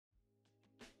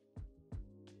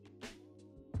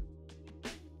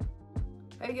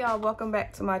Hey y'all, welcome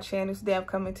back to my channel. Today I'm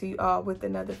coming to you all with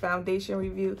another foundation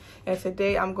review, and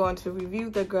today I'm going to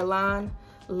review the Guerlain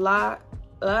La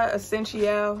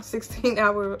Essential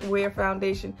 16-hour wear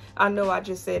foundation. I know I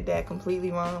just said that completely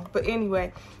wrong, but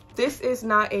anyway, this is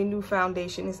not a new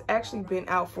foundation. It's actually been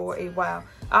out for a while.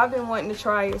 I've been wanting to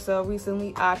try it, so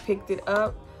recently I picked it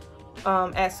up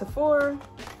at Sephora.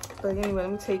 But anyway,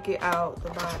 let me take it out the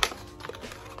box,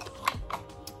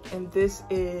 and this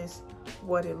is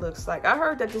what it looks like. I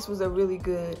heard that this was a really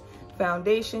good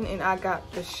foundation, and I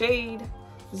got the shade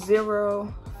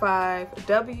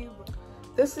 05W.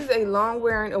 This is a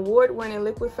long-wearing, award-winning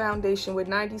liquid foundation with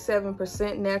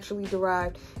 97% naturally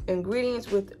derived ingredients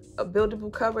with a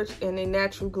buildable coverage and a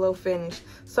natural glow finish.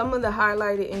 Some of the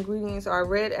highlighted ingredients are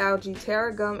red algae,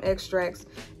 tarragon extracts,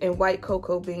 and white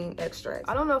cocoa bean extracts.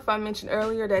 I don't know if I mentioned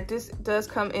earlier that this does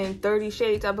come in 30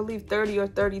 shades, I believe 30 or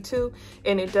 32,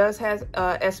 and it does have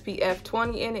SPF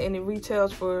 20 in it, and it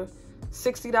retails for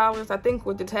 $60. I think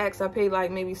with the tax I paid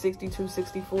like maybe 62,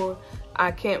 64.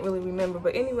 I can't really remember,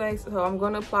 but anyway, so I'm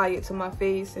going to apply it to my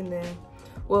face, and then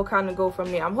we'll kind of go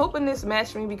from there. I'm hoping this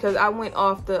matched me because I went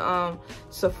off the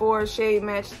Sephora shade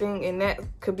match thing, and that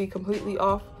could be completely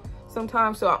off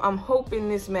sometimes, so I'm hoping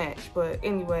this matched. But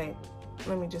anyway,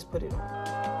 let me just put it on.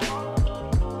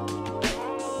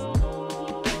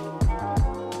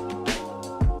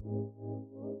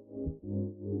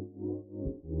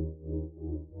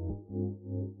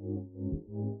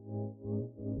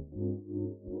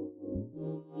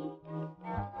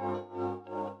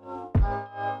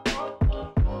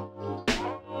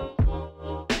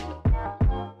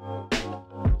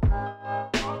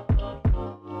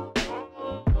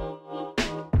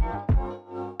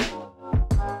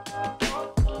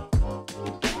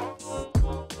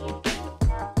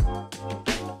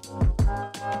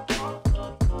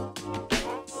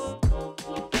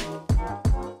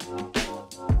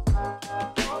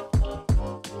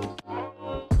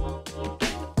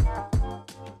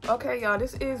 Okay, y'all,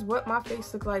 this is what my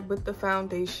face looked like with the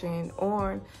foundation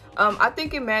on. I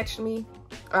think it matched me.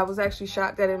 I was actually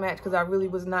shocked that it matched because I really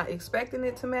was not expecting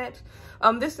it to match.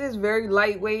 This is very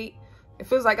lightweight. It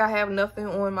feels like I have nothing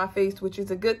on my face, which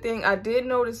is a good thing. I did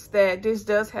notice that this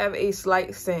does have a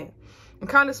slight scent. It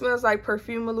kind of smells like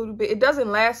perfume a little bit. It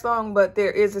doesn't last long, but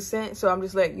there is a scent, so I'm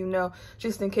just letting you know,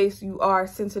 just in case you are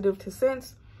sensitive to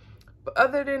scents. But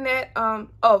other than that,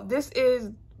 oh, this is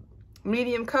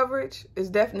medium coverage. Is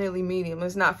definitely medium.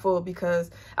 It's not full because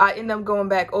I end up going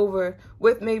back over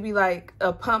with maybe like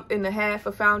a pump and a half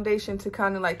of foundation to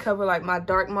kind of like cover like my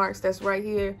dark marks that's right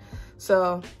here.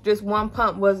 So just one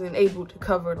pump wasn't able to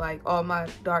cover like all my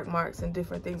dark marks and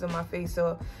different things on my face.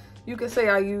 So you can say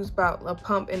I used about a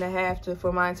pump and a half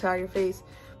for my entire face.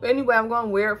 But anyway, I'm going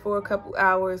to wear it for a couple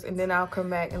hours, and then I'll come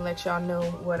back and let y'all know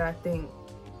what I think.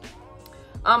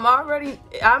 I'm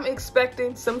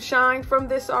expecting some shine from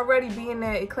this already, being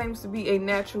that it claims to be a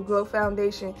natural glow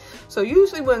foundation. So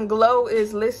usually when glow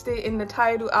is listed in the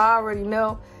title, I already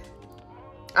know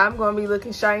I'm going to be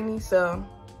looking shiny. So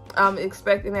I'm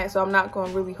expecting that. So I'm not going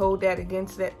to really hold that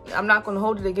against that. I'm not going to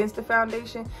hold it against the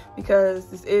foundation because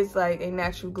this is like a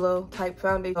natural glow type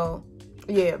foundation. So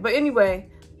yeah, but anyway,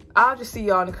 I'll just see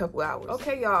y'all in a couple hours.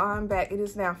 Okay, y'all, I'm back. It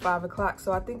is now 5 o'clock.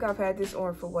 So I think I've had this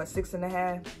on for what,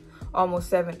 6.5, almost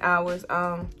 7 hours.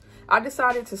 I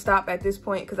decided to stop at this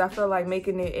point because I feel like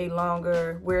making it a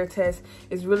longer wear test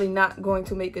is really not going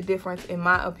to make a difference in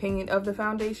my opinion of the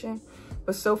foundation.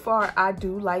 But so far, I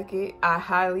do like it. I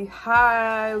highly,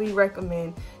 highly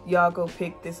recommend y'all go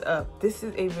pick this up. This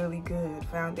is a really good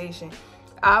foundation.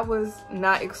 I was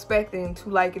not expecting to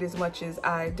like it as much as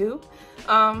I do.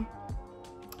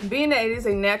 Being that it is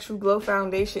a natural glow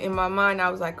foundation, in my mind,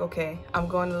 I was like, okay, I'm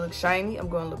going to look shiny. I'm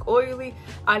going to look oily.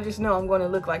 I just know I'm going to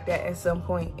look like that at some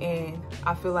point. And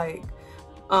I feel like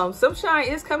some shine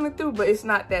is coming through, but it's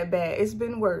not that bad. It's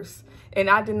been worse. And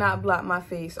I did not block my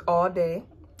face all day.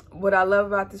 What I love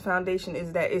about this foundation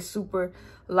is that it's super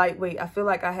lightweight. I feel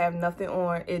like I have nothing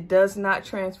on. It does not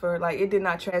transfer. Like, it did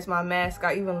not transfer my mask.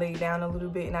 I even laid down a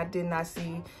little bit and I did not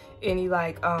see any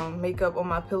like makeup on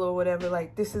my pillow or whatever.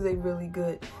 Like, this is a really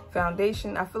good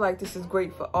foundation. I feel like this is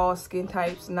great for all skin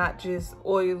types, not just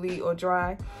oily or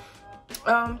dry.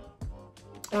 On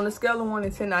a scale of 1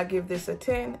 to 10, I give this a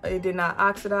 10. It did not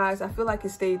oxidize. I feel like it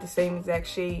stayed the same exact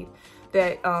shade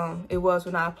that it was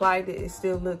when I applied it. It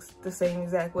still looks the same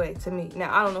exact way to me.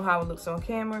 Now, I don't know how it looks on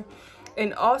camera.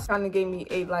 And also kind of gave me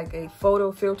a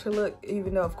photo filter look,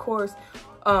 even though of course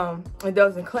it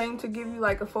doesn't claim to give you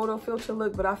like a photo filter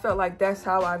look, but I felt like that's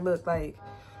how I look, like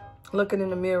looking in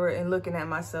the mirror and looking at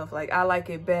myself. Like, I like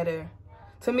it better.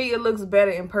 To me, it looks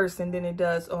better in person than it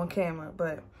does on camera.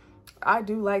 But I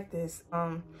do like this.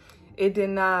 It did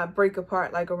not break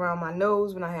apart like around my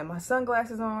nose when I had my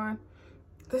sunglasses on.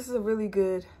 This is a really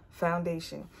good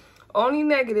foundation. Only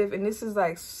negative, and this is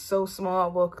like so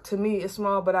small, well, to me it's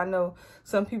small, but I know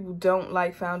some people don't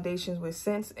like foundations with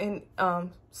scents and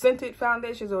scented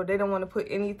foundations, or they don't want to put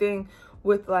anything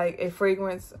with like a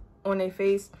fragrance on their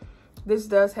face. This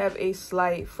does have a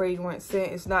slight fragrance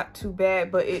scent. It's not too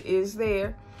bad, but it is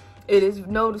there. It is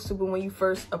noticeable when you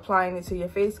first applying it to your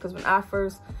face, because when I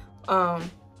first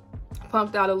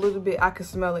pumped out a little bit, I could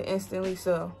smell it instantly.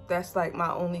 So that's like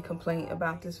my only complaint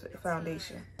about this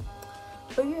foundation.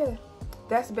 But yeah,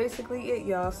 that's basically it,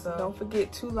 y'all. So don't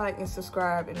forget to like and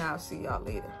subscribe, and I'll see y'all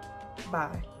later.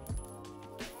 Bye.